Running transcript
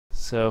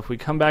So if we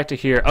come back to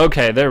here,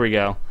 okay, there we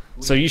go.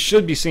 So you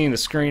should be seeing the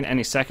screen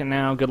any second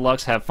now. Good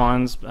lucks, have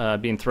fun's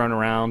being thrown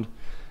around.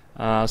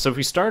 So if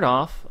we start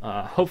off,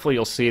 hopefully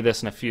you'll see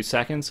this in a few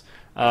seconds.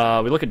 We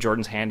look at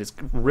Jordan's hand. It's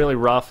really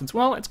rough. It's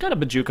got a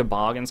Bajuka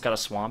Bog, and it's got a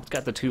Swamp. It's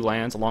got the 2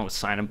 lands along with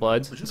Sign and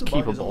Bloods. It's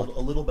keepable. Is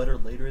a little better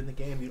later in the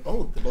game.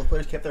 Both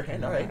players kept their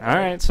hand. All right. All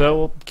right, so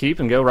we'll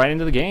keep and go right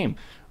into the game.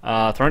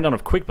 Throwing down a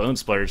quick Bone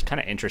Splitter is kind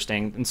of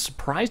interesting. And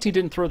surprised he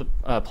didn't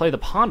play the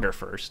Ponder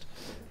first.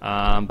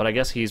 But I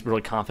guess he's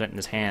really confident in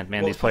his hand.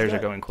 Man, these players are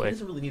going quick. He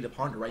doesn't really need a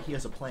Ponder, right? He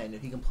has a plan.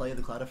 If he can play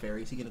the Cloud of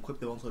Fairies, he can equip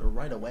the Bone Splitter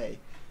right away.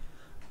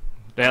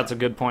 That's a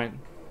good point.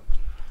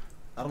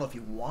 I don't know if he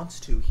wants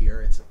to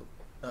here. It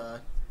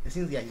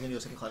seems, he's going to go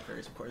second Cloud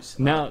Fairies, of course.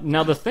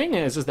 Now the thing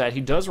is that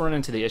he does run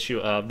into the issue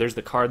of there's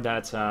the card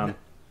that's... Now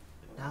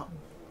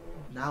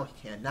he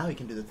can. Now he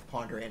can do the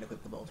Ponder and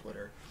equip the Bone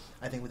Splitter,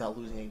 I think, without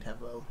losing any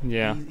tempo.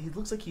 Yeah. He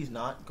looks like he's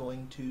not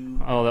going to...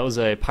 Oh, that was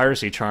a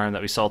Piracy Charm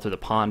that we saw through the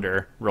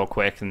Ponder real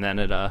quick, and then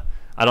it...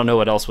 I don't know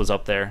what else was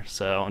up there,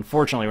 so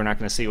unfortunately we're not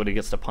going to see what he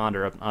gets to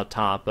Ponder up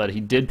top, but he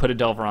did put a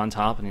Delver on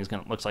top,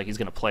 and looks like he's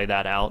going to play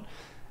that out.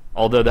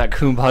 Although that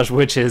Kumbaj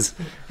Witch is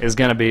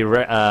going to be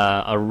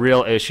a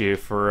real issue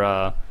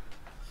for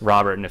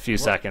Robert in a few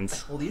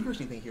seconds. Well, the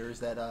interesting thing here is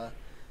that,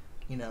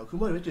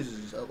 Kumbaj Witch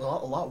is a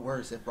lot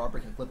worse if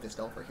Robert can flip this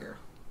Delver here.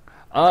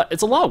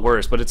 It's a lot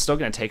worse, but it's still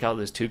going to take out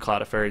those 2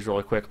 Cloud of Fairies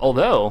really quick.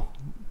 Although,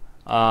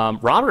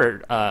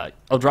 Robert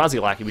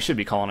Eldrazi Lackey, we should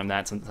be calling him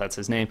that since that's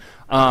his name,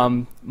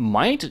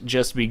 might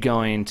just be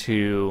going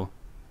to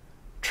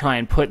try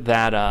and put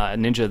that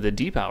Ninja of the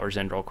Deep Hours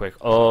in real quick.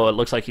 Oh, it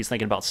looks like he's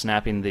thinking about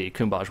snapping the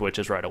Kumbaj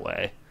Witches right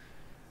away,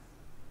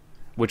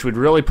 which would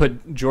really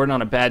put Jordan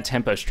on a bad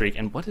tempo streak.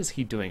 And what is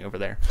he doing over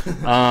there?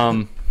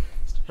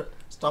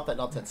 Stop that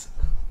nonsense.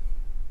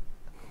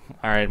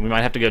 All right, we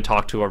might have to go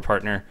talk to our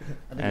partner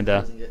and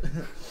tell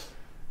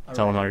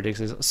him how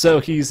ridiculous.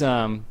 So he's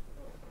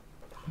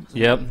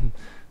yep.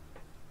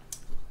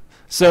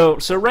 So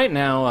right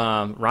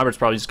now, Robert's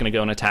probably just going to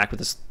go and attack with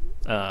his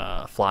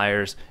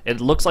flyers.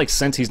 It looks like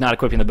since he's not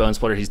equipping the Bone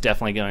Splitter, he's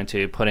definitely going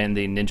to put in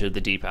the Ninja of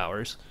the Deep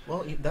Hours.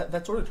 Well,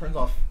 that sort of turns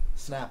off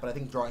Snap, but I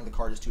think drawing the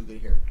card is too good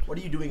here. What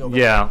are you doing over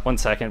there? Yeah, 1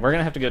 second. We're going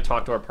to have to go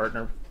talk to our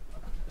partner.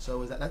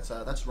 So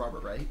that's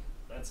Robert, right?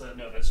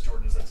 No, that's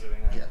Jordan's that's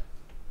doing that. Yeah.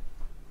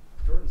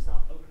 Jordan,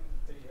 stop opening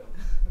the video.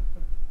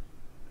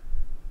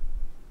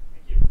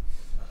 Thank you.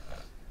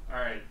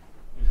 All right,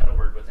 we've had a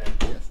word with him.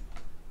 Yes.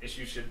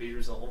 Issue should be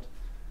resolved.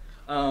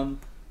 Oh,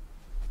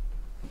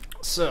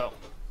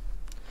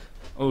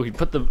 he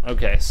put the...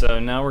 Okay, so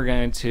now we're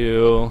going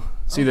to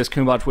see this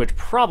Kumbaj Witch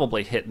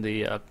probably hit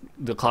the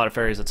Cloud of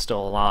Fairies that's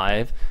still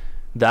alive.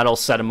 That'll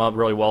set him up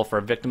really well for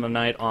a Victim of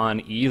Night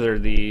on either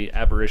the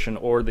Apparition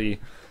or the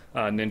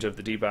Ninja of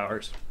the Deep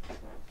Hours.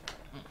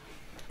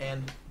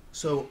 And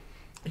so,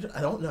 I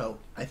don't know.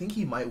 I think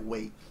he might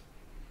wait,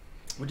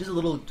 which is a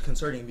little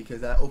concerning because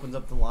that opens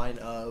up the line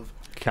of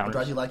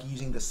Eldrazi Lackey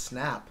using the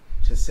Snap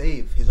to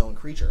save his own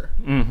creature.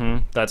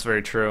 Mm-hmm. That's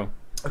very true.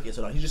 Okay,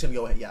 so no, he's just gonna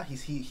go ahead. Yeah, he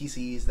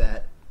sees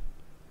that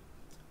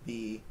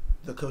the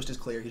coast is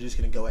clear. He's just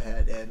gonna go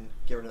ahead and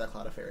get rid of that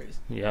Cloud of Fairies.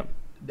 Yep.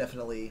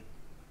 Definitely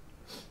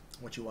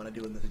what you want to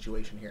do in the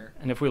situation here.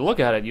 And if we look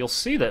at it, you'll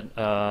see that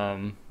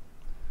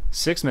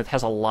Sixsmith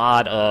has a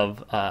lot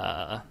of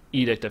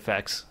Edict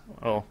effects.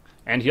 Oh,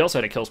 and he also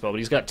had a kill spell, but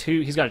he's got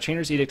a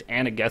Chainer's Edict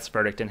and a Geth's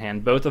Verdict in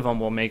hand. Both of them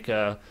will make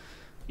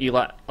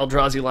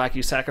Eldrazi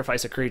Lackey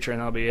sacrifice a creature,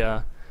 and that'll be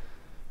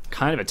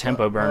kind of a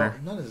tempo burner.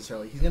 Well, not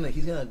necessarily. He's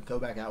gonna go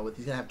back out with.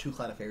 He's gonna have 2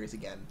 Cloud of Fairies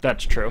again.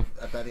 That's true.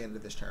 By the end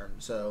of this turn,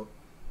 so.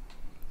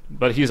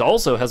 But he's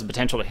also has the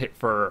potential to hit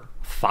for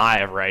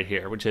 5 right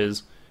here, which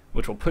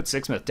will put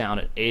Sixsmith down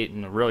at 8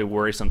 in a really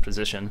worrisome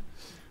position.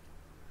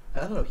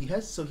 I don't know. He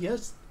has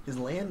his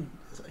land.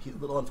 He's a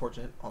little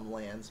unfortunate on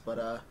lands,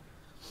 but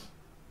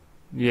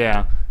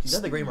yeah. He's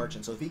got the Grey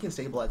Merchant, so if he can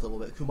stabilize a little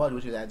bit, Kumbaj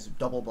Witch adds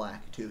double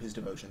black to his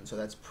devotion, so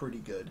that's pretty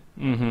good.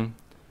 Mm-hmm.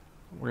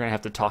 We're gonna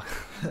have to talk.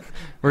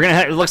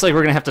 It looks like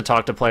we're gonna have to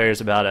talk to players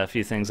about a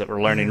few things that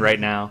we're learning right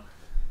now.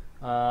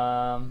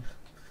 Glad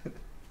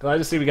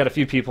to see we got a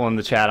few people in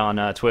the chat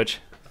on Twitch.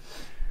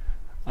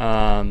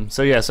 So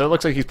it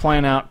looks like he's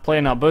playing out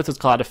both his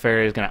Cloud of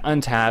Fairies. Gonna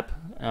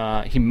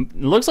untap. He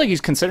looks like he's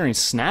considering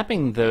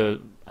snapping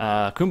the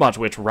Kumbaj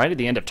Witch right at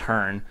the end of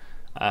turn,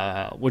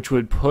 which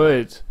would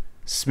put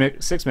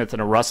Sixsmith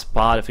in a rough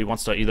spot if he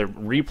wants to either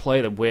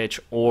replay the Witch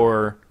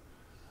or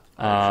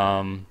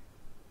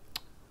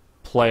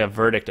play a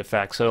Verdict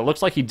effect. So it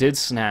looks like he did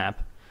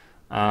snap,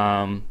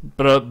 but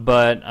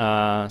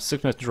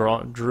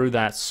Sixsmith drew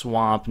that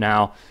Swamp.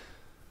 Now,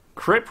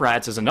 Crit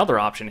Rats is another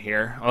option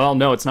here. Well,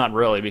 no, it's not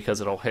really because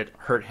it'll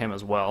hurt him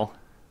as well.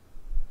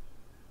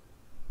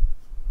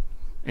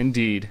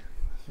 Indeed.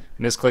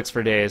 Misclicks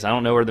for days. I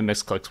don't know where the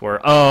misclicks were.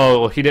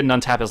 Oh, he didn't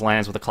untap his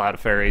lands with a Cloud of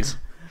Fairies.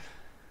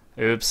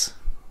 Oops.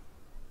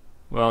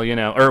 Well,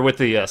 or with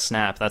the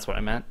Snap, that's what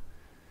I meant.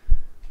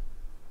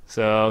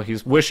 So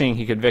he's wishing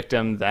he could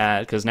victim that,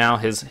 because now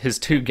his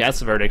 2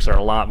 guess verdicts are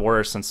a lot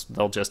worse, since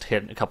they'll just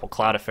hit a couple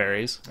Cloud of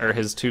Fairies, or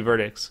his 2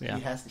 verdicts. Yeah,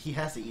 he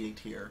has to edict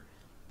here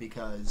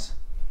because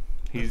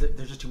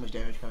there's just too much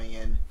damage coming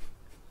in.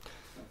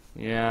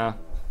 Yeah.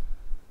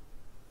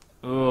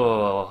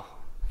 Oh,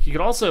 he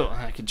could also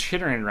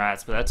Chittering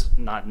Rats, but that's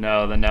not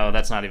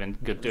that's not even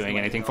good doing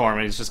anything for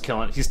him. He's just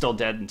killing. He's still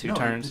dead in 2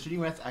 turns. The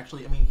Chittering Rats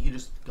actually, I mean, he could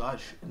just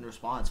gush in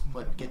response,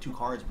 but get 2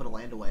 cards, put a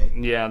land away.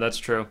 Yeah, that's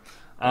true.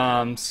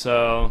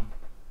 So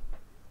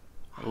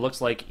it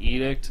looks like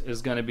Edict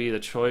is going to be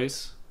the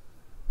choice.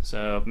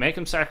 So make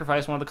him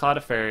sacrifice one of the Cloud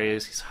of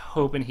Fairies. He's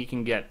hoping he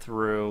can get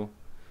through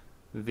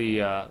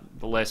the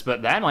list,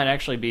 but that might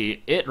actually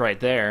be it right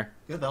there.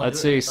 Good,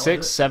 let's see,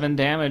 6, 7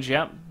 damage.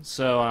 Yep.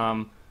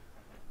 So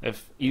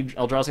if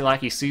Eldrazi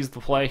Lackey sees the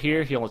play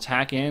here, he'll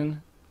attack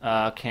in.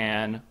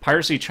 Can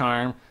Piracy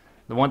Charm,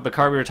 the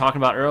card we were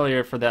talking about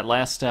earlier, for that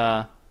last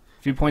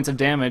few points of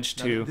damage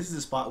to. Now, this is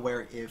a spot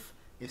where if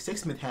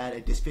Sixsmith had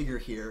a Disfigure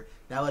here,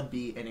 that would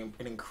be an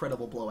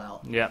incredible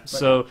blowout. Yeah.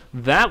 So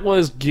that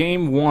was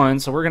game 1.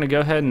 So we're gonna go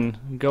ahead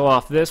and go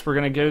off this. We're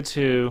gonna go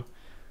to.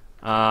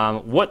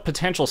 What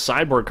potential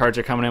sideboard cards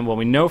are coming in? Well,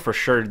 we know for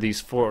sure these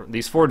four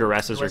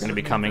Duresses are going to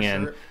be coming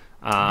in.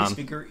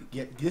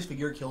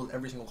 Disfigure kills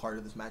every single card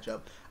of this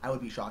matchup. I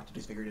would be shocked if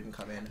Disfigure didn't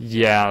come in.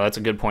 Yeah, that's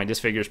a good point.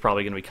 Disfigure is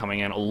probably going to be coming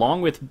in,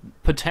 along with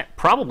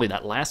probably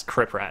that last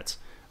Crypt Rats.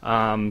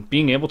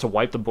 Being able to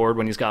wipe the board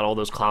when he's got all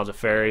those Clouds of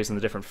Fairies and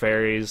the different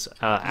fairies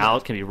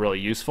out can be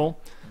really useful.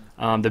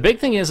 The big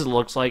thing is, it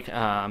looks like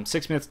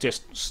Sixsmith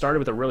just started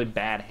with a really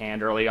bad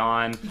hand early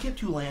on. He kept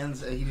 2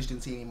 lands he just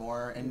didn't see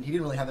anymore, and he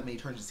didn't really have that many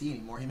turns to see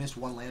anymore. He missed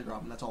 1 land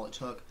drop, and that's all it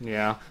took.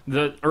 Yeah,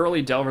 the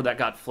early Delver that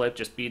got flipped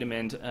just beat him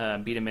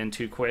in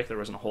too quick. There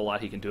wasn't a whole lot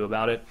he can do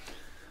about it.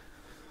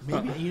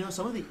 Maybe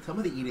some of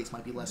the edicts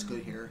might be less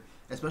good here,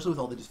 especially with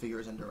all the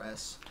Disfigures and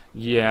Duress.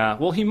 Yeah,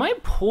 well, he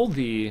might pull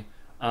the.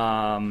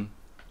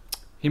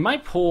 He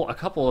might pull a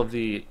couple of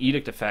the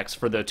Edict effects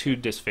for the 2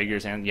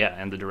 Disfigures and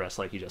the Duress,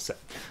 like you just said.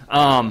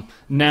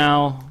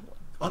 Now,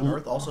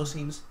 Unearth also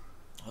seems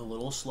a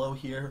little slow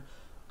here.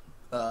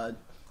 I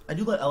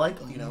like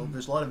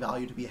there's a lot of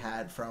value to be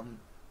had from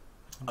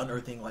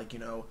unearthing, like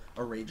a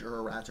Rager or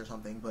a Rats or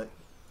something, but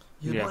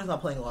your opponent's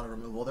not playing a lot of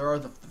removal. There are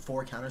the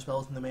 4 counter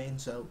spells in the main,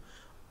 so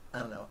I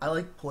don't know. I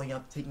like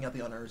taking out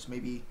the unearths,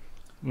 maybe.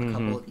 A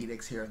couple of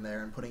edicts here and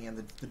there, and putting in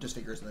the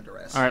Disfigures and the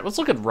Duress. All right, let's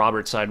look at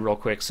Robert's side real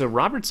quick. So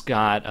Robert's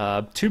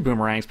got 2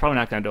 Boomerangs, probably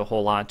not going to do a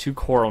whole lot. 2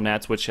 Coral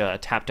Nets, which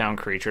tap down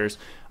creatures.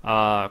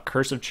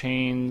 Curse of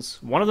Chains.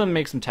 One of them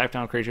makes them tap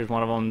down creatures.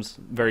 One of them's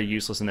very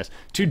useless in this.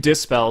 2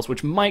 Dispels,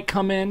 which might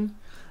come in.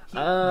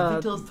 The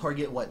Victims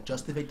target what?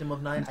 Just the Victim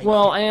of 9?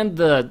 And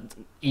the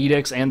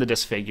Edicts and the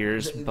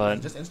Disfigures,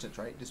 but just instants,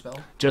 right? Dispel.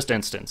 Just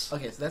instants.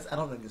 Okay, so I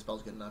don't think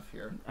Dispel's good enough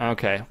here.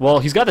 Okay, well,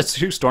 he's got the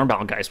 2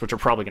 Stormbound Geist, which are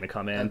probably going to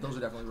come in. Those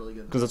are definitely really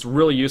good because it's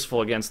really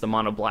useful against the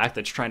mono black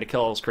that's trying to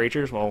kill all those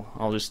creatures. Well,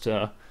 I'll just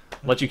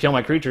let you kill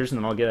my creatures, and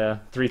then I'll get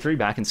a 3/3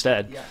 back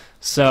instead. Yeah.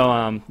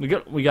 So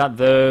we got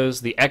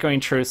those. The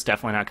Echoing Truth's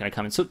definitely not going to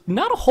come in. So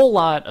not a whole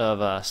lot of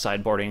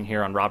sideboarding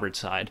here on Robert's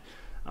side.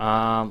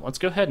 Let's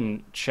go ahead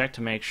and check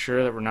to make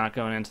sure that we're not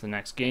going into the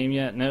next game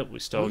yet. Nope, we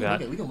still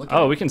got.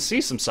 We can see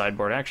some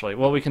sideboard actually.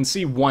 Well, we can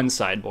see 1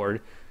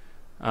 sideboard.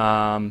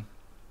 So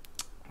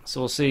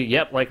we'll see.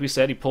 Yep, like we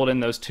said, he pulled in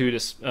those 2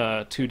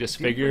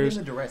 Disfigures.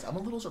 I'm a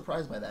little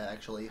surprised by that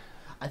actually.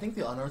 I think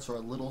the unearths are a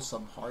little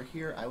subpar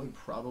here. I would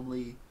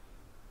probably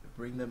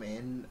bring them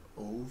in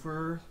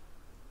over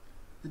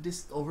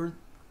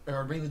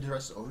or bring the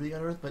Duress over the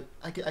unearth, but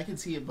I could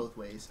see it both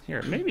ways.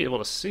 Here, may be able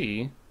to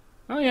see.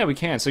 Oh yeah, we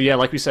can. So yeah,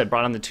 like we said,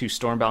 brought on the 2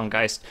 Stormbound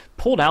Geist,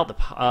 pulled out the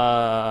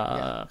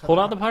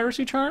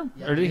Piracy Charm,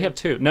 or did he have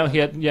 2? No, he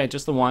had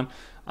just the 1.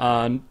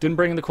 Didn't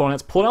bring in the Coral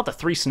Nets. Pulled out the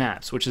 3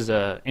 Snaps, which is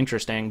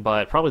interesting,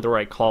 but probably the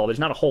right call. There's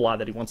not a whole lot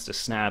that he wants to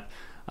snap,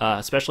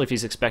 especially if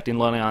he's expecting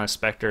loading on a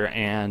Spectre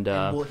and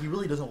well, he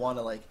really doesn't want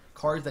to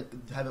cards that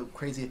have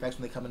crazy effects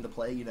when they come into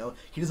play. He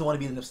doesn't want to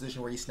be in a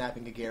position where he's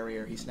snapping a Gary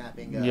or he's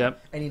snapping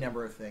any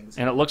number of things.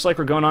 And it looks like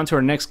we're going on to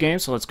our next game,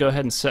 so let's go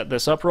ahead and set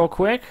this up real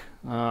quick.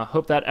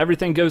 Hope that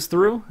everything goes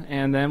through,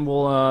 and then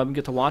we'll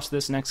get to watch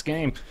this next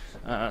game.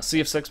 See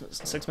if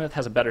Sixsmith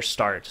has a better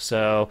start.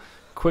 So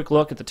quick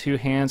look at the 2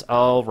 hands.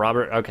 Oh,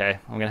 Robert. Okay,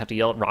 I'm gonna have to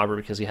yell at Robert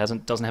because he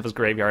doesn't have his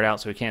graveyard out,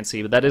 so he can't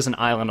see. But that is an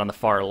island on the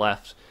far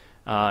left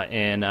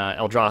in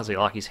Eldrazi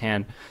Lackey's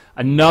hand.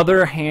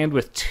 Another hand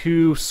with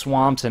 2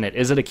 swamps in it.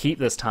 Is it a keep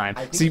this time?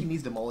 I think he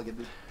needs to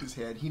mulligan his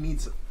hand. He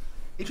needs.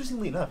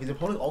 Interestingly enough, his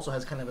opponent also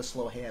has kind of a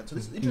slow hand, so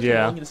this is interesting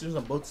mulligan decisions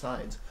on both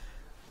sides.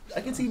 I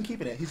can see him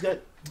keeping it. He's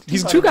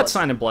got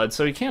Sign in Blood,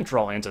 so he can't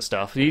draw into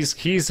stuff.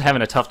 He's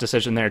having a tough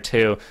decision there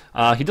too.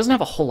 He doesn't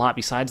have a whole lot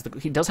besides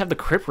he does have the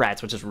Crypt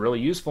Rats, which is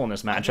really useful in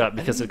this matchup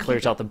because it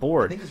clears out the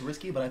board. I think it's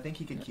risky, but I think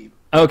he can keep.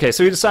 Okay,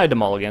 so he decided to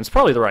mulligan. It's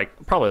probably the right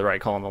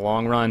call in the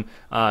long run.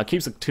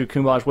 Keeps the 2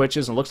 Kumbaj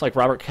Witches, and looks like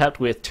Robert kept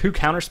with 2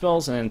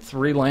 counterspells and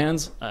 3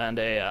 lands and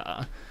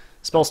a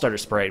Spellstarter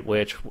Sprite,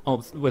 which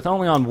with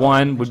only on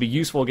 1 would be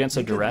useful against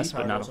a Duress,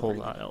 but not a whole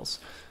lot else.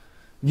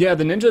 Yeah,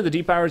 the Ninja of the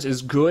Deep Hours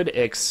is good,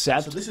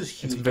 except so this is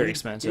huge. it's very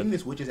expensive. Getting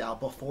this Witches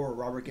out before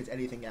Robert gets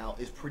anything out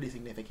is pretty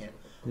significant.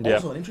 Yep.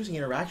 Also, an interesting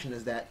interaction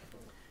is that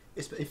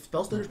if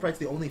Spellstutter Sprite's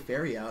the only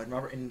fairy out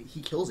and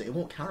he kills it, it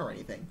won't counter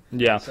anything.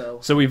 Yeah.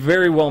 So we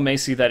very well may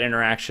see that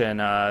interaction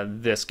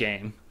this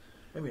game.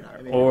 Maybe not.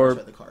 Maybe or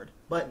the card.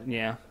 But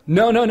yeah.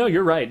 No.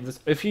 You're right.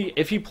 If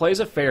he plays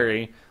a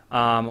fairy,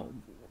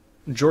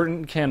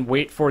 Jordan can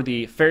wait for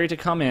the fairy to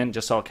come in.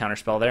 Just saw a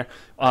counterspell there.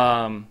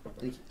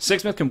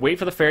 Sixsmith can wait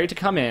for the fairy to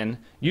come in,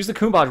 use the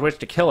Kumbaj Witch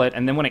to kill it,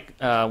 and then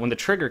when the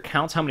trigger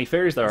counts how many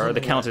fairies there are,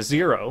 the count is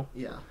 0.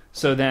 Yeah.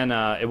 So then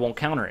it won't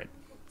counter it.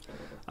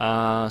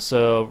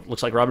 So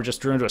looks like Robert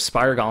just drew into a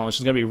Spire Golem, which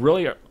is going to be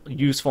really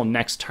useful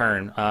next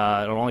turn.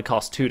 It'll only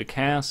cost 2 to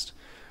cast.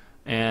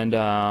 And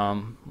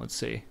let's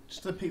see.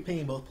 Just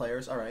pinging both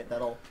players. All right,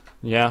 that'll.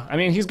 Yeah, I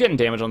mean, he's getting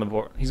damage on the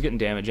board. He's getting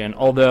damage in.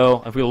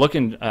 Although, if we look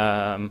in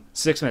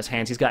Sixsmith's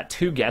hands, he's got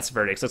 2 Guess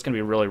Verdicts. That's going to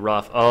be really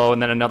rough. Oh,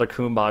 and then another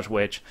Kumbaj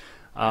Witch.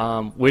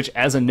 Which,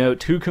 as a note,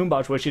 2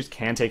 Kumbaj Witches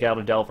can take out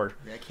a Delver.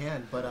 Yeah, I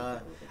can, but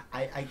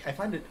I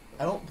find it.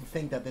 I don't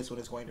think that this one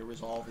is going to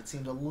resolve. It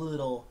seems a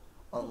little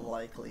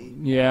unlikely.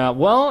 Yeah,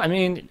 well, I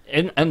mean,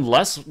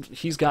 unless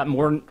he's got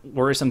more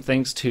worrisome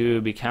things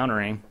to be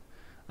countering.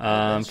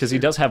 Because he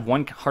does have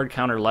 1 hard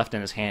counter left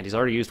in his hand. He's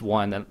already used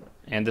 1,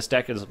 and this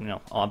deck is,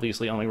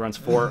 obviously only runs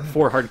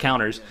 4 hard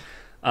counters.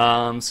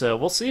 So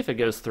we'll see if it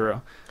goes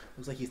through.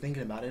 Looks like he's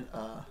thinking about it.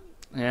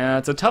 Yeah,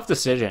 it's a tough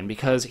decision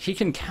because he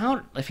can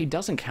count. If he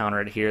doesn't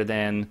counter it here,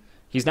 then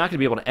he's not going to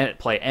be able to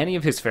play any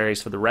of his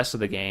fairies for the rest of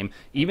the game.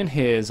 Even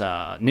his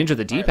Ninja of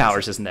the Deep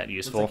Hours isn't that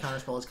useful. Looks like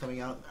counterspell is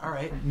coming out. All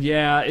right.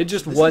 Yeah, it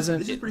just wasn't.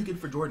 This is pretty good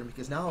for Jordan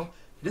because now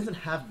he doesn't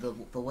have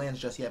the lands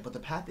just yet, but the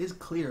path is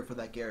clear for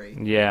that Gary.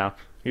 Yeah,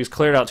 he's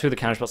cleared out 2 of the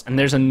counterspells, and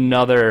there's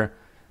another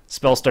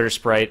Spellstutter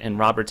Sprite in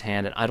Robert's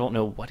hand, and I don't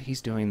know what he's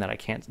doing that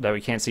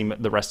we can't see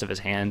the rest of his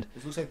hand.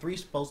 This looks like 3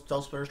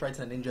 Spellstutter Sprites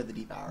and a Ninja of the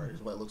Deep Hours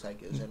is what it looks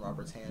like is in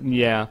Robert's hand.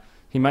 Yeah,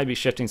 he might be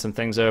shifting some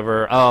things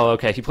over. Oh,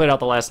 okay, he played out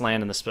the last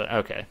land in the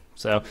okay.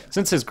 So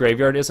since his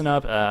graveyard isn't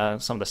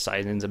up, some of the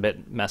sizing's a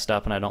bit messed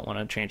up, and I don't want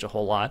to change a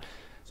whole lot.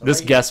 So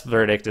this Guess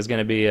Verdict is going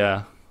to be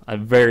a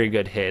very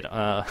good hit.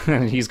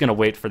 He's going to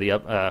wait for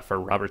for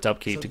Robert's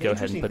upkeep to go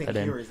ahead and put that in.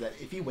 The interesting thing here is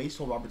that if he waits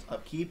till Robert's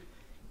upkeep,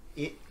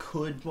 it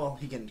could,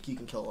 he can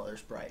kill other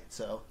Sprite.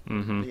 So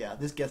yeah,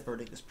 this Guess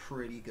Verdict is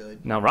pretty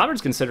good. Now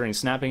Robert's considering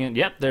snapping it.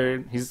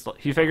 Yep,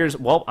 he figures,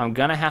 well, I'm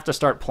gonna have to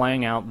start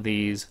playing out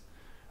these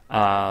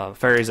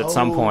fairies at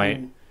some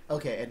point.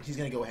 Okay, and he's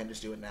going to go ahead and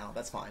just do it now.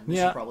 That's fine. This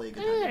is probably a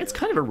good time to it's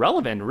kind of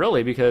irrelevant,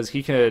 really, because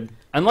he could...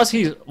 Unless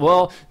he's...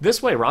 Well,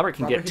 this way Robert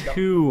can get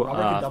 2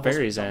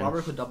 fairies in.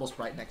 Robert could double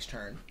Sprite next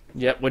turn.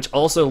 Yep, which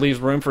also leaves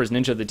room for his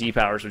Ninja of the Deep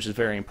Hours, which is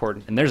very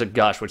important. And there's a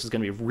Gush, which is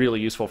going to be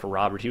really useful for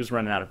Robert. He was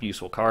running out of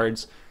useful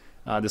cards.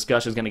 This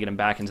Gush is going to get him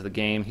back into the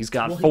game. He's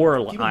got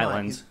 4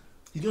 islands.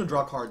 He's going to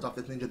draw cards off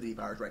his Ninja of the Deep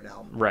Hours right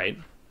now. Right.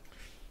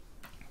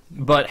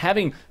 But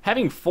having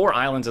 4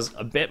 islands is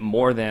a bit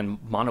more than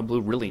Mono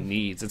Blue really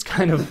needs. It's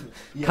kind of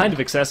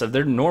excessive.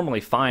 They're normally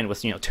fine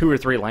with 2 or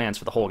 3 lands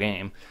for the whole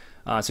game.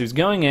 So he's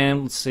going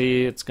in. Let's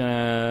see. It's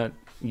gonna.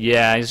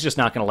 Yeah, he's just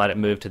not gonna let it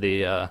move to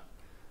the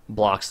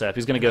block step.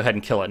 He's gonna go ahead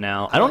and kill it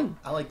now.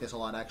 I like this a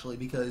lot actually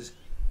because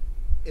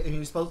I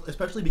mean,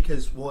 especially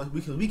because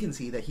we can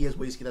see that he has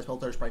ways to get that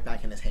Spellstutter Sprite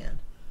back in his hand.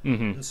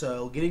 And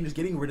so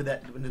getting rid of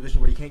that in a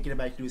position where he can't get it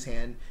back into his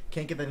hand,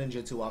 can't get that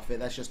ninjutsu off it.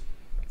 That's just.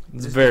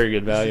 It's very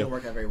good value. It's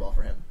going to work out very well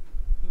for him.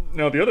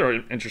 No, the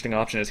other interesting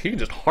option is he can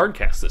just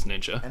hardcast this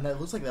ninja. And that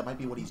looks like that might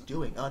be what he's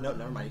doing. Oh, no,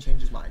 never mind. He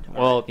changed his mind.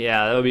 Well,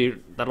 yeah,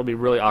 that'll be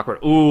really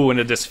awkward. Ooh, and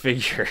a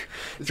disfigure.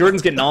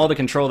 Jordan's getting all the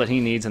control that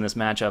he needs in this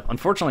matchup.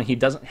 Unfortunately, he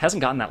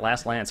hasn't gotten that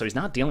last land, so he's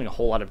not dealing a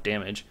whole lot of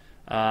damage.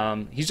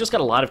 He's just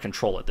got a lot of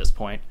control at this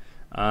point.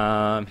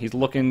 He's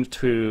looking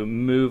to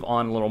move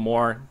on a little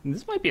more.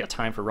 This might be a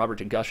time for Robert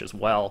to gush as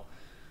well.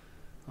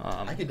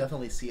 I could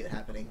definitely see it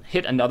happening.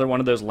 Hit another one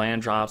of those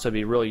land drops would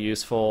be really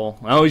useful.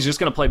 Oh, he's just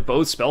going to play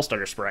both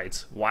Spellstutter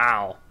Sprites.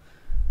 Wow.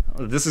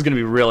 This is going to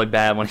be really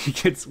bad when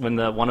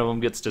one of them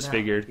gets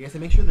disfigured. He has to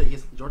make sure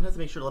that Jordan has to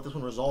make sure to let this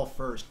one resolve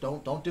first.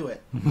 Don't do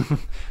it.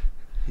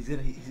 He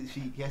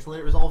has to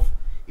let it resolve.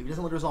 If he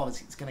doesn't let it resolve,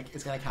 it's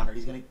gonna counter.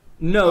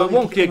 No, it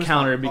won't get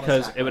countered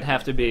because it would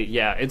have to be.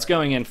 Yeah, it's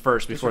going in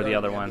first before the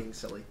other one.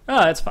 Silly. Oh,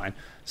 that's fine.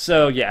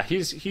 So yeah,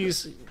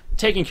 he's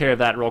taking care of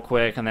that real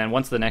quick, and then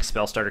once the next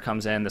spell starter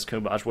comes in, this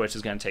Kumbaj Witch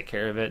is going to take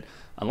care of it.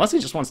 Unless he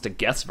just wants to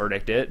Guess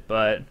Verdict it,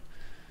 but...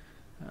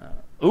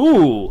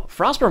 ooh!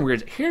 Frostburn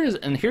Weirds.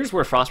 Here's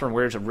where Frostburn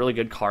Weirds is a really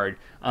good card.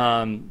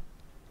 So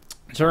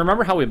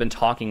remember how we've been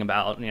talking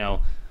about,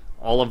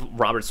 all of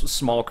Robert's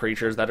small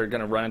creatures that are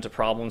going to run into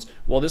problems?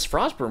 Well, this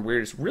Frostburn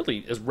Weird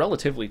is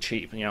relatively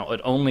cheap.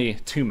 At only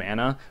 2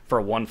 mana for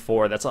a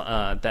 1/4.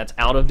 That's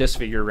out of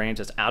Disfigure range.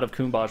 It's out of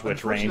Kumbaj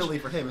Witch range. Unfortunately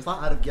for him, it's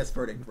not out of Guess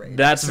Verdict range.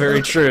 That's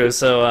very true.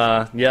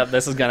 So, yeah,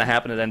 this is going to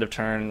happen at end of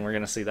turn. We're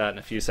going to see that in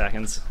a few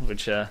seconds,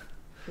 which is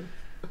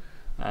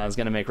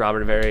going to make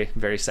Robert a very,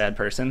 very sad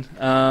person.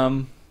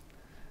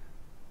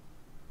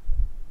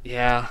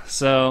 Yeah,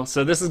 so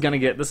this is gonna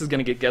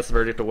get guess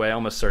verdict away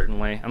almost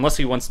certainly, unless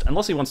he wants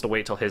to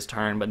wait till his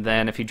turn. But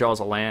then if he draws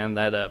a land,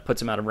 that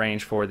puts him out of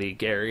range for the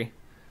Gary.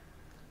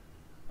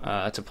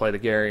 To play the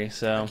Gary,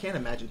 so I can't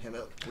imagine him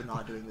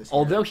not doing this.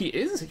 Although he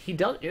is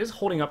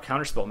holding up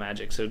counterspell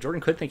magic, so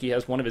Jordan could think he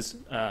has one of his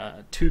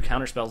 2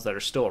 counterspells that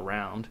are still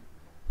around.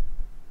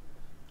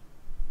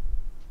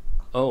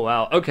 Oh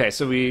wow. Okay,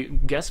 so we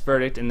guess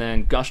verdict and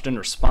then gushed in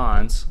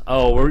response.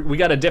 Oh, we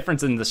got a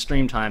difference in the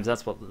stream times.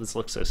 That's what this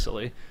looks so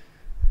silly.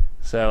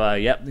 So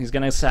yep, he's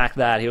gonna sack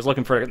that. He was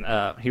looking for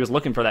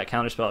that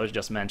counterspell I was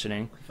just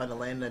mentioning. If I had a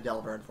land and a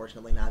Delver,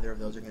 unfortunately, neither of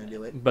those are gonna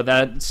do it. But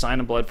that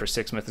Sign of Blood for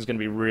Sixsmith is gonna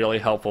be really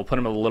helpful. Put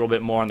him a little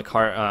bit more on the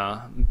card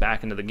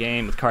back into the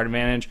game with card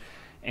advantage.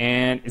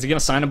 And is he gonna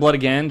Sign of Blood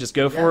again? Just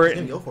go for it.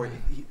 He's gonna go for it.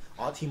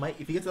 He might,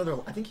 if he gets another.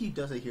 I think he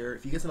does it here.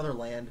 If he gets another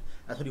land,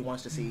 that's what he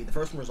wants to see. The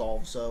first one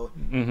resolves, so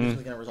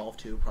he's gonna resolve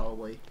 2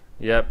 probably.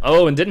 Yep.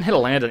 Oh, and didn't hit a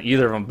land on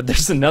either of them. But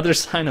there's another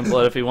Sign of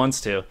Blood if he wants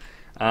to.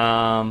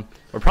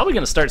 We're probably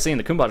going to start seeing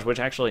the Kumbaj, which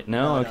actually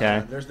no,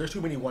 okay. No. There's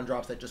too many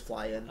 1-drops that just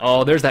fly in.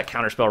 Oh, there's that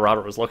counterspell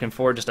Robert was looking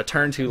for, just a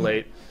turn too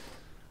late.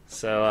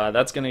 So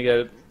that's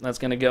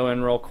gonna go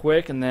in real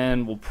quick, and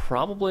then we'll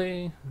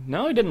probably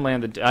he didn't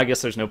land the. I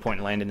guess there's no point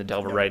in landing the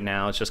Delver right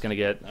now. It's just gonna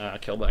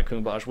get killed by a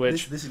Kumbaj,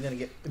 which this is gonna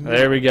get.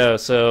 There we go.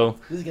 So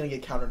this is gonna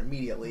get countered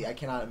immediately. I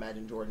cannot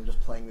imagine Jordan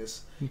just playing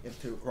this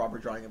into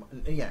Robert drawing him.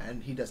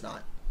 And he does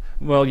not.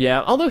 Well,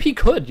 yeah. Although he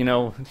could,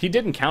 he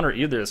didn't counter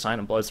either the Sign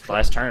of Blood's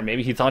last turn.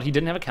 Maybe he thought he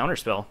didn't have a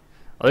counterspell.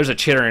 Oh, there's a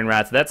Chittering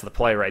Rats. That's the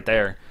play right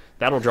there.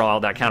 That'll draw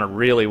out that counter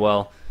really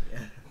well,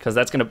 because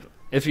that's gonna.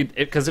 If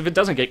it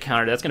doesn't get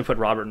countered, that's going to put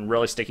Robert in a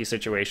really sticky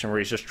situation where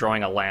he's just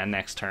drawing a land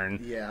next turn,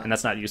 and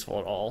that's not useful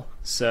at all.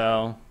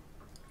 So,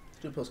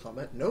 do post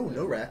combat. No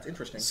rats.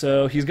 Interesting.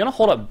 So he's going to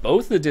hold up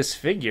both the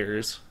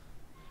Disfigures,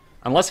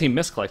 unless he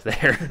misclicked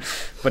there.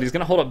 But he's going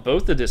to hold up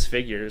both the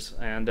Disfigures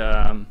and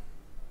kind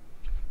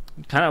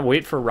of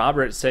wait for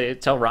Robert. Say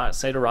to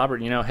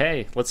Robert,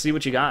 hey, let's see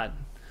what you got.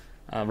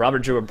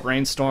 Robert drew a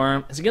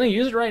Brainstorm. Is he going to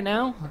use it right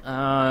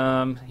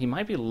now? He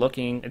might be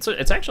looking.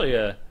 It's actually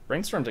a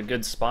Brainstorm's a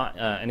good spot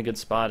in a good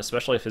spot,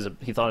 especially if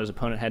he thought his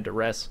opponent had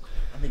Duress.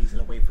 I think he's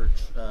going to wait for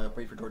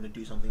Jordan to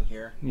do something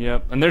here.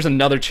 Yep. And there's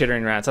another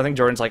Chittering Rats. I think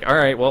Jordan's like, all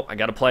right, well, I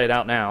got to play it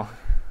out now.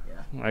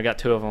 Yeah. I got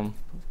 2 of them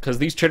because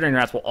these Chittering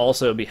Rats will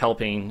also be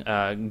helping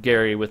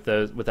Gary with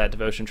that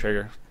Devotion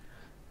trigger.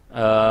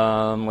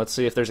 Let's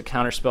see if there's a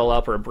counterspell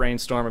up or a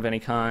Brainstorm of any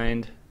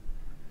kind.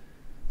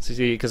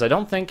 See, because I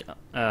don't think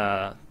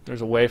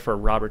there's a way for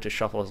Robert to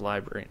shuffle his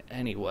library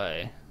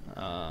anyway.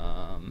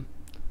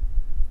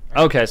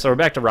 Okay, so we're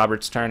back to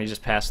Robert's turn. He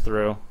just passed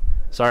through.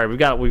 Sorry, we've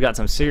got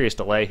some serious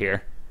delay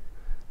here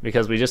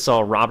because we just saw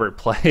Robert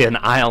play an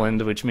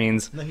island, which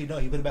means no, he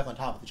put it back on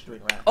top of the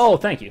Chittering Rat. Oh,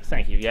 thank you.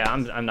 Yeah,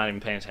 I'm not even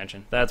paying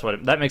attention.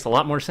 That makes a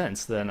lot more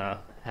sense than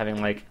having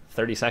like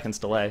 30 seconds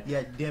delay.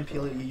 Yeah, damn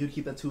Peel, you'd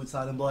keep that 2 with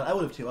Sign in Blood. I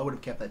would have too. I would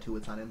have kept that 2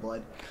 with Sign in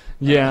Blood.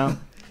 Yeah.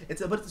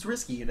 But it's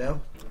risky,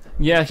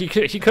 Yeah, he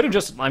could have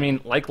just,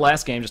 like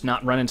last game, just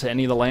not run into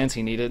any of the lands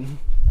he needed.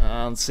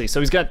 Let's see. So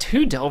he's got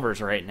 2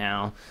 Delvers right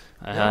now.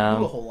 They don't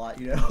do a whole lot,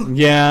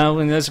 Yeah,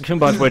 when there's a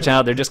Kumbaj Witch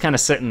out, they're just kind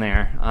of sitting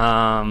there.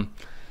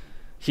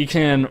 He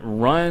can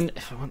run.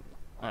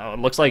 It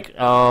looks like.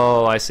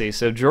 Oh, I see.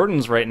 So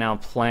Jordan's right now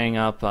playing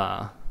up.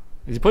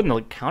 He's putting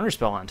the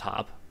counterspell on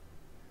top.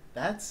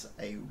 That's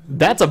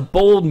a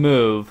bold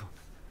move.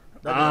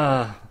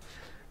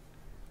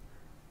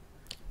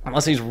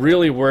 Unless he's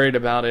really worried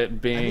about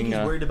it being. I think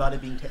he's worried about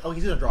it being.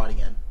 He's gonna draw it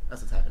again.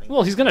 That's what's happening.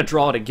 Well, he's gonna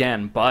draw it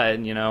again, but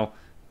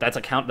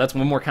that's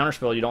one more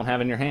counterspell you don't have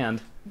in your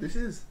hand. This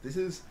is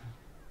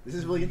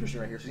really interesting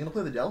right here. So he's gonna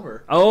play the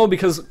Delver. Oh,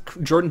 because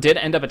Jordan did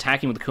end up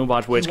attacking with the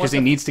Kumbaj Witch because he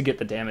needs to get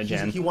the damage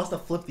in. He wants to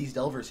flip these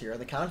Delvers here.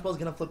 The counterspell is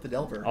gonna flip the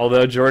Delver.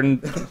 Although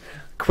Jordan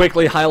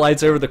quickly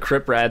highlights over the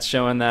Crypt Rats,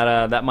 showing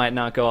that that might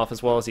not go off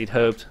as well as he'd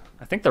hoped.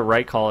 I think the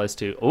right call is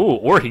to. Oh,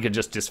 or he could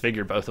just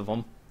disfigure both of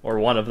them. Or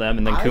one of them,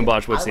 and then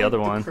Kumbaj Witch the other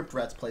one. Crypt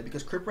Rats play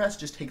because Crypt Rats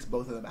just takes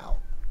both of them out.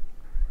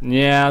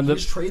 Yeah, he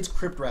just trades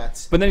Crypt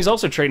Rats. But then he's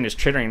also trading his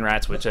Chittering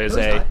Rats, which is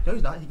No,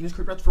 he's not. He can use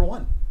Crypt Rats for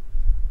 1.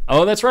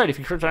 Oh, that's right. If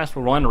you Crypt Rats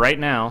for 1 right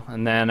now,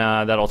 and then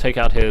that'll take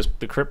out the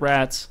Crypt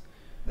Rats.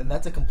 Then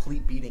that's a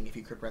complete beating if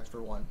you Crypt Rats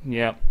for 1.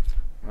 Yep.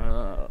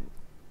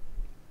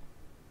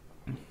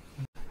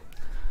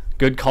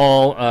 Good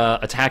call.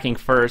 Attacking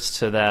first,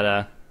 so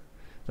that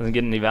doesn't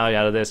get any value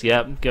out of this.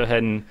 Yep, go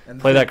ahead and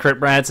play that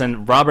Crypt Rats.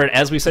 And Robert,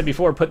 as we said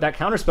before, put that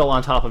counterspell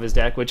on top of his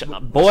deck, which,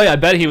 boy, I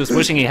bet he was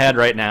wishing he had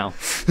right now.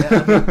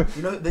 Yeah,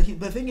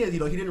 the thing is, he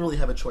didn't really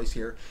have a choice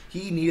here.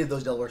 He needed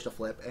those Delvers to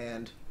flip,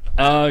 and...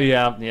 Oh,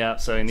 yeah.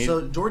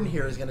 So Jordan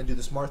here is going to do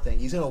the smart thing.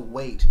 He's going to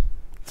wait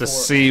to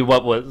see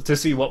what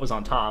was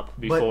on top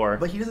before.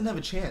 But he doesn't have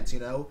a chance,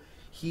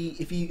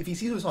 If he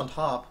sees what's on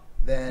top,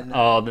 then...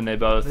 Oh, then they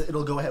both...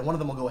 It'll go ahead. One of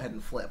them will go ahead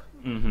and flip.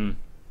 Mm-hmm.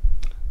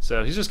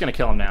 So he's just going to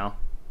kill him now.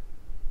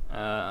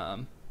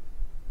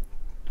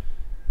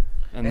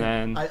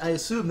 Then I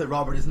assume that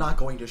Robert is not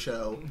going to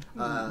show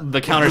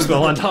the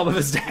counterspell on top of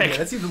his deck. Yeah,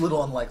 that seems a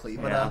little unlikely,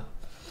 but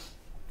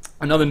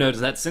Another note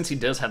is that since he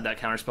does have that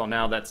counterspell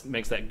now, that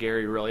makes that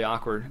Gary really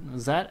awkward.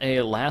 Is that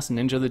a last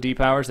ninja of the deep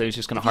hours that he's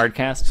just going to hard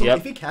cast? So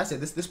if he casts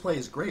it, this play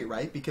is great,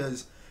 right?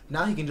 Because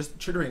now he can just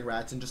Chittering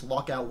Rats and just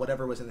lock out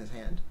whatever was in his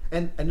hand.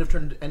 And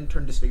end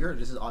turn Disfigure.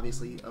 This is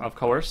obviously of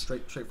course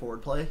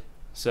straightforward play.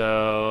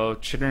 So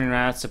Chittering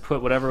Rats to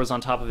put whatever was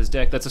on top of his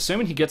deck. That's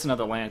assuming he gets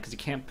another land because he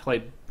can't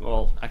play.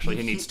 Well, actually,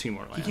 he needs 2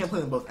 more lands. He can't play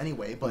them both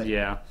anyway. But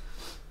yeah.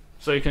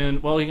 So he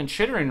can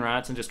Chittering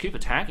Rats and just keep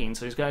attacking.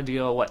 So he's got to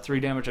deal 3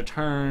 damage a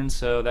turn.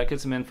 So that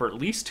gets him in for at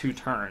least 2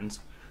 turns.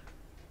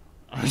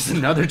 There's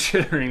another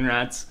Chittering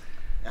Rats.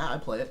 Yeah, I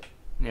play it.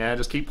 Yeah,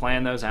 just keep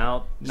playing those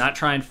out. Not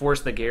try and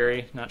force the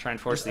Gary. Not try and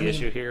force the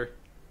issue here.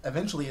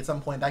 Eventually, at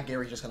some point, that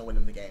Gary's just going to win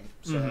him the game.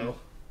 So.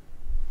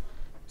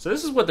 So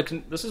this is what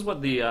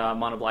the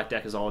mono black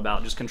deck is all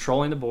about. Just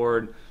controlling the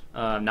board.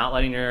 Not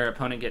letting your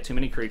opponent get too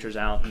many creatures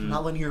out.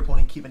 Not letting your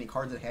opponent keep any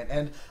cards at hand.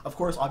 And, of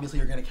course, obviously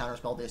you're going to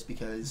counterspell this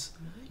because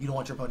you don't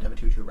want your opponent to have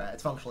a 2/2 rat.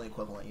 It's functionally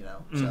equivalent, you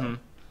know.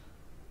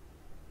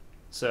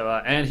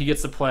 So, and he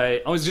gets to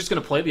play... Oh, he's just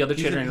going to play the other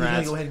Chittering Rats. He's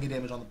going to go ahead and get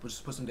damage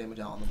just put some damage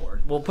out on the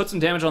board. Well, put some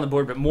damage on the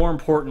board, but more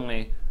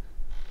importantly,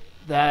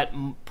 that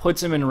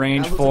puts him in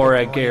range for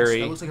a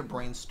Gary. That looks like a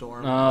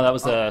Brainstorm. Oh, that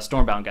was a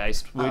Stormbound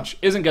Geist, which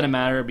isn't going to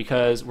matter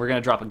because we're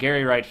going to drop a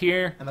Gary right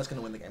here. And that's going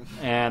to win the game.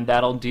 And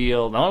that'll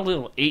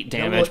deal 8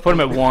 damage, put him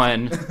at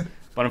 1.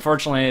 But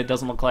unfortunately, it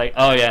doesn't look like...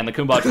 Oh, yeah, and the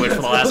Kumbaj wait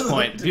for the last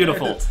point.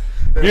 Beautiful.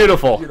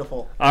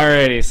 Beautiful.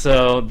 Alrighty,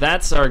 so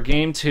that's our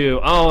game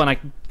 2. Oh, and I...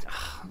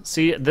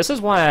 See, this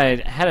is why I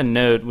had a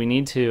note. We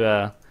need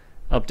to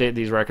update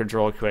these records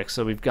real quick.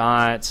 So we've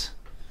got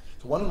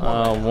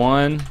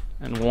 1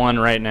 and 1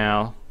 right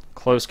now.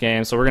 Close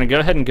game. So we're going to go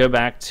ahead and go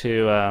back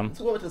to... let's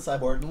go back to the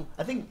sideboard.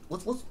 I think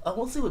let's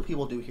see what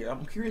people do here.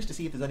 I'm curious to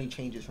see if there's any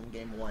changes from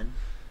game 1.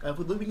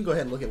 We can go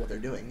ahead and look at what they're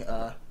doing.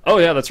 Oh,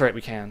 yeah, that's right.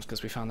 We can,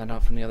 because we found that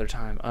out from the other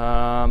time.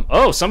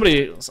 Oh,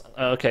 somebody...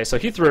 Okay, so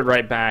he threw it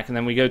right back, and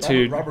then we go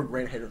to... Robert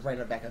ran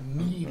it back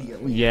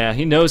immediately. Yeah,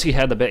 he knows he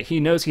had the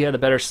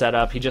better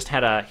setup. He just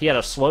had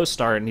a slow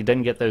start, and he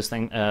didn't get those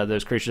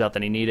creatures out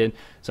that he needed.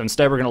 So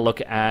instead, we're going to look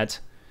at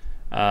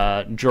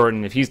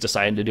Jordan if he's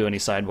decided to do any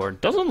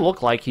sideboard. Doesn't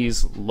look like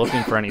he's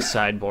looking for any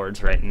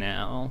sideboards right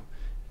now.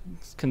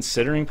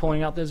 Considering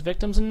pulling out those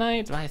Victims of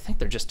Night, I think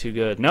they're just too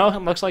good. No,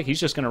 it looks like he's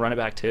just going to run it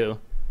back too.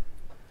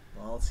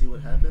 Well, let's see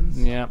what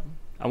happens. Yeah.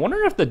 I wonder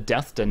if the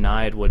Death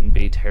Denied wouldn't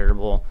be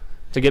terrible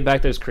to get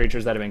back those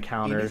creatures that have been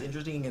countered. It's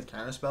interesting against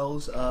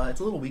counterspells. It's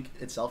a little weak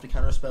itself to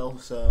counterspell,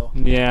 so...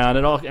 Yeah,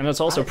 and it's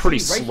also pretty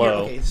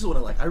slow. Okay, this is what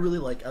I like. I really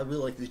like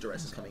these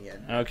Duresses coming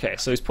in. Okay,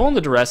 so he's pulling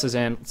the Duresses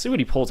in. Let's see what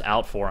he pulls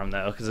out for him,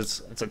 though, because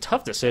it's a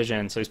tough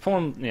decision. So he's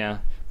pulling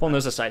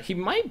those aside. He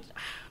might...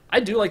 I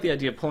do like the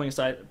idea of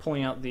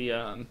pulling out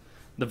the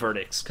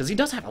verdicts, because he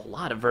does have a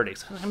lot of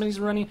verdicts. How many is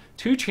he running?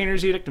 2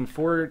 Chainer's Edict and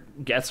 4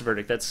 Geth's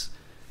Verdict. That's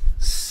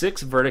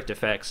 6 verdict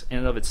effects in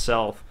and of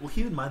itself. Well,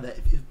 keep in mind that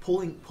if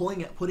putting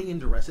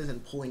in Duresses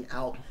and pulling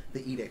out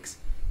the Edicts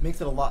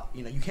makes it a lot.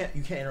 You know, you can't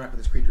interact with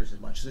his creatures as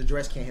much. So the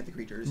Duress can't hit the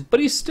creatures.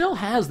 But he still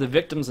has the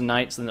Victims of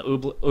Nights and the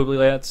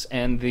Oubliettes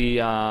and the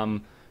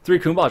 3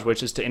 Kumbaj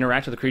Witches to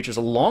interact with the creatures,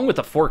 along with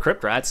the 4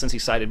 Crypt Rats, since he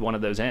sided one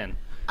of those in.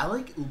 I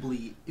like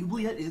Oubliette.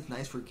 Oubliette is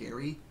nice for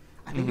Gary.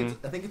 I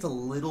think it's a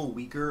little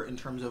weaker in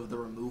terms of the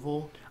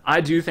removal.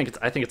 I think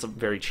it's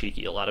very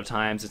cheeky a lot of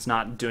times. It's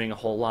not doing a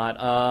whole lot.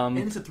 And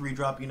it's a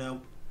 3-drop, you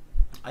know.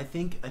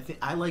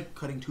 I like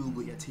cutting 2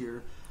 Oubliettes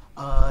here.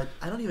 I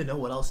don't even know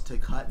what else to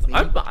cut.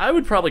 I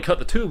would probably cut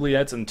the 2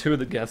 Oubliettes and 2 of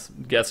the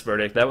Geth's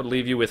Verdict. That would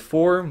leave you with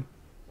 4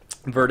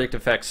 verdict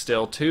effects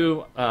still,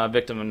 2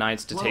 Victim of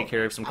Nights to take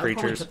care of some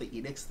creatures. I'd probably cut the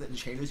Edicts, the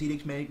Chainer's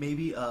Edict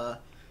maybe.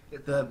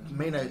 The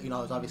main,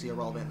 is obviously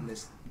irrelevant in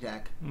this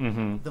deck.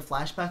 The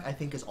flashback, I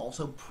think, is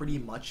also pretty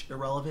much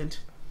irrelevant.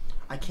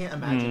 I can't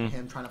imagine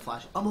him trying to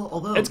flash.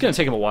 Although it's going to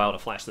take him a while to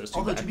flash those 2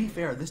 Although, back. to be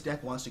fair, this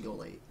deck wants to go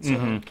late.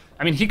 So.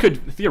 I mean, he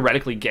could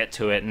theoretically get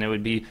to it, and it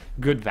would be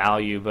good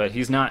value, but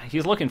he's not.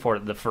 He's looking for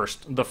it the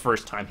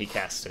first time he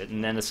casts it,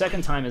 and then the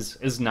second time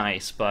is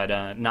nice,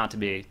 but not to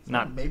be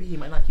not. Maybe he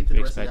might not keep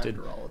the rest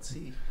after all. Let's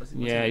see.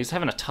 Yeah, he's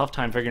having a tough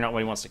time figuring out what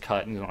he wants to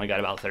cut, and he's only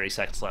got about 30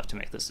 seconds left to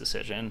make this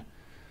decision.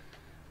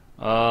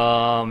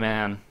 Oh,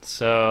 man.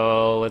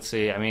 So, let's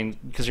see. I mean,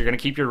 because you're going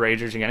to keep your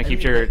Ragers, you're going to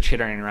keep your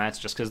Chittering Rats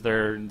just because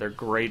they're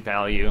great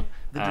value.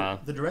 The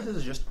Duresses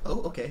is just...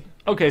 Oh, okay.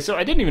 Okay, so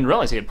I didn't even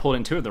realize he had pulled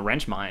in 2 of the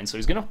Wrench Mines, so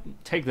he's going to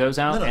take those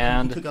out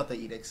and... he took out the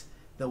Edicts.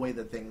 The way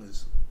the thing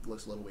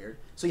looks a little weird.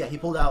 So, yeah, he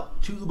pulled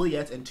out 2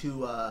 Oubliettes and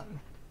 2...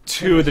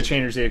 2 of the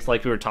Chainer's Edicts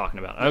like we were talking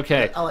about.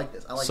 Okay. I like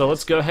this. So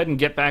let's go ahead and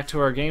get back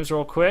to our games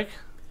real quick.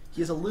 He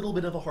has a little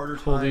bit of a harder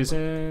time. Pull these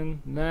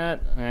in,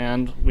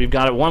 and we've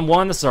got it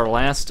 1-1. This is our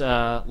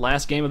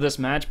last game of this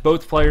match.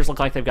 Both players look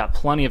like they've got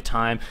plenty of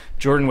time.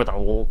 Jordan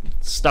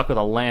stuck with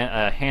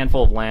a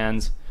handful of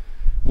lands.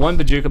 1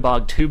 Bojuka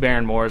Bog, 2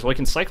 Baron Moors. Well, we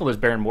can cycle those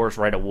Baron Moors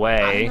right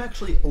away. I'm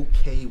actually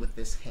okay with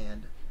this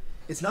hand.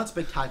 It's not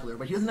spectacular,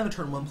 but he doesn't have a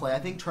turn 1 play. I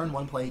think turn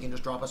 1 play he can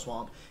just drop a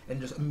swamp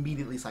and just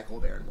immediately cycle a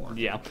Baron more.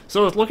 Yeah.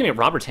 So looking at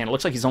Robert's hand, it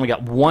looks like he's only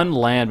got 1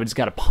 land, but he's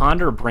got a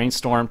Ponder, a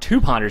Brainstorm,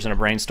 2 Ponders, and a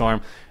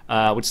Brainstorm,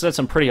 which sets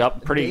him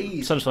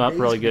sets him up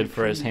really good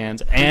for his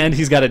hands. And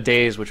he's got a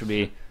Daze, which would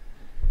be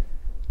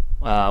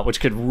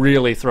which could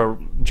really throw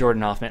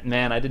Jordan off.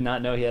 Man, I did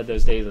not know he had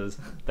those Dazes.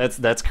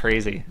 That's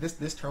crazy.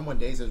 This turn 1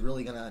 Daze is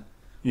really gonna.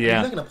 Yeah.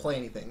 He's not gonna play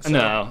anything. So.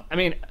 No, I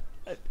mean.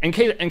 In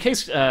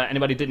case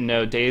anybody didn't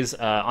know, Daze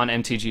on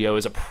MTGO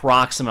is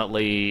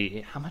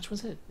approximately, how much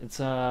was it? It's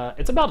about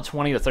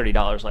 $20 to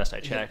 $30 last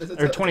I checked,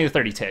 or 20 to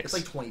 30 ticks. It's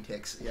like 20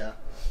 ticks, yeah.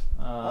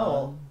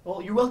 Well,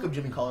 you're welcome,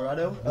 Jimmy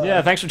Colorado.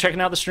 Yeah, thanks for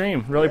checking out the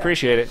stream. Really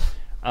appreciate it.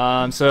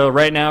 So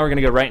right now we're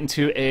gonna go right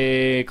into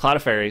a Cloud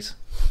of Fairies.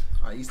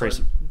 All right,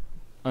 Pretty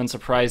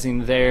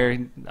unsurprising there.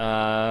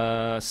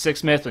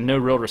 Sixsmith with no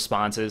real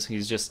responses.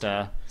 He's just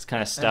he's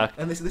kind of stuck.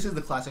 And this is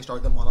the classic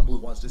start that Mono Blue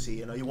wants to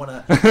see. You want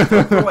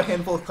to throw a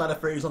handful of Cloud of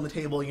Fairies on the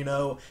table.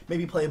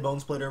 Maybe play a Bone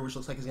Splitter, which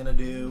looks like he's gonna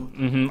do.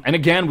 And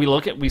again,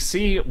 we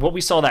see what we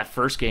saw that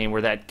first game,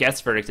 where that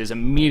Geth's Verdict is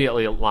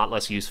immediately a lot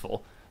less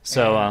useful.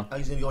 So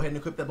he's gonna go ahead and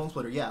equip that Bone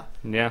Splitter. Yeah.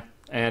 Yeah.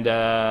 And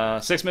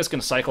Sixsmith's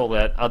gonna cycle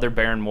that other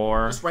Baron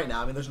more. Just right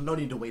now. I mean, there's no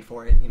need to wait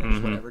for it.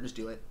 Just whatever. Just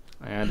do it.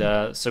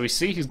 And so we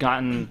see he's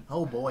gotten.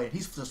 Oh boy, he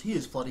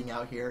is flooding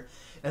out here,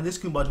 and this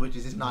Kumbudge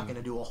Witches is not going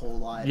to do a whole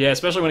lot. Yeah,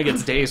 especially when it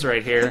gets Dazed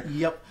right here.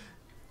 Yep.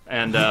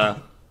 And I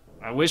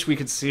wish we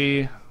could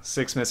see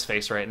Sixsmith's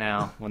face right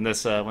now when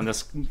this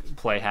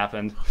play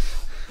happened.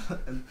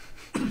 And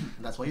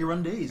that's why you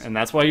run Daze. And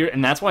that's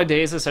why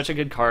Daze is such a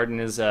good card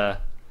and is the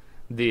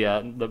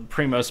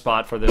primo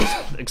spot for those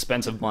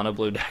expensive mono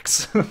blue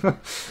decks.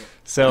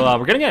 So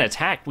we're going to get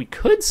attacked. We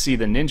could see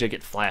the Ninja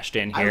get flashed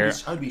in here.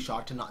 I would be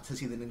shocked to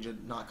see the Ninja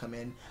not come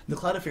in. The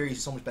Cloud of Fairy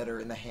is so much better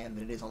in the hand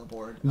than it is on the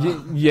board.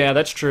 Yeah,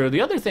 that's true.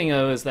 The other thing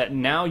though is that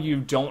now you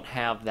don't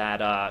have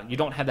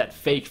that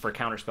fake for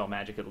counterspell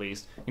magic at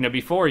least.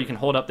 Before you can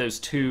hold up those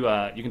two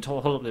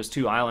hold up those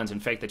 2 islands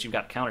and fake that you've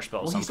got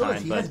counterspell of some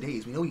kind. He has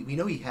Daze. We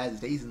know he has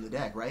Daze in the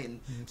deck, right?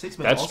 And Sixsmith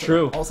that's also,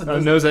 true. Also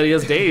knows that he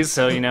has Daze,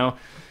 so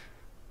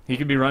he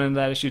could be running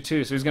that issue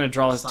too. So he's going to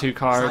draw his 2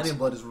 cards. Signing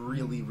Blood is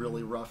really,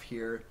 really rough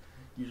here.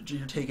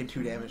 You're taking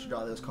 2 damage to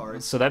draw those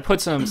cards. So that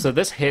puts him. So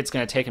this hit's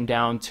going to take him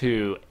down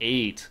to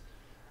 8,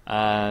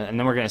 and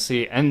then we're going to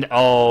see.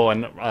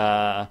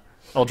 Eldrazi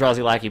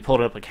Lackey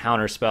pulled up a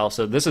counter spell.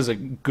 So this is a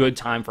good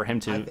time for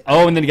him to.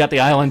 And then he got the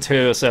island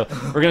too. So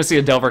we're going to see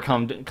a Delver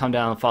come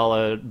down,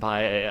 followed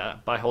by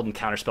holding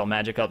counterspell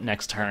magic up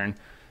next turn.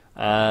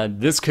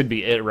 This could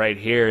be it right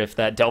here if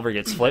that Delver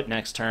gets flipped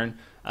next turn.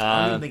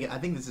 I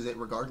think this is it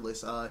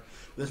regardless.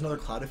 There's another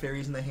Cloud of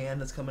Fairies in the hand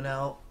that's coming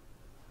out.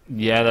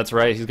 Yeah, that's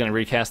right. He's going to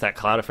recast that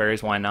Cloud of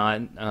Fairies. Why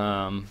not?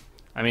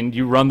 I mean,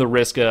 you run the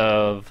risk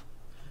of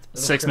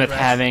Sixsmith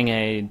having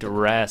a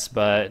duress,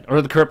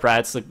 or the Crypt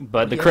Rats,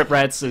 but the Crypt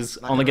Rats is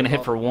only going to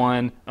hit for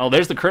 1. Oh,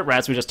 there's the Crypt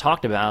Rats we just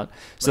talked about.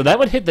 So that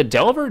would hit the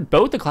Delver,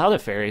 both the Cloud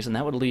of Fairies, and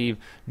that would leave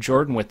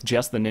Jordan with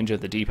just the Ninja of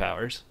the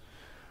D-Powers.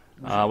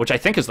 Which I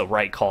think is the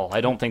right call.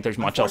 I don't think there's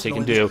much else he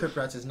can do. Crypt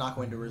Rats is not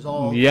going to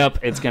resolve. Yep,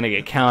 it's going to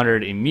get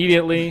countered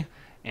immediately.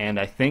 And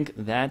I think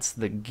that's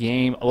the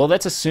game. Well,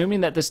 that's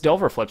assuming that this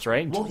Delver flips,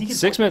 right? Well,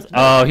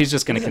 Sixsmith. He's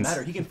just going to. It doesn't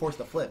matter. He can force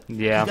the flip.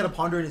 Yeah. He's got a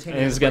Ponder in his hand.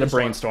 And he's got a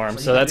Brainstorm.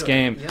 So that's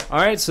game. Yep. All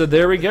right. So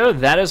there we go.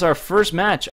 That is our first match.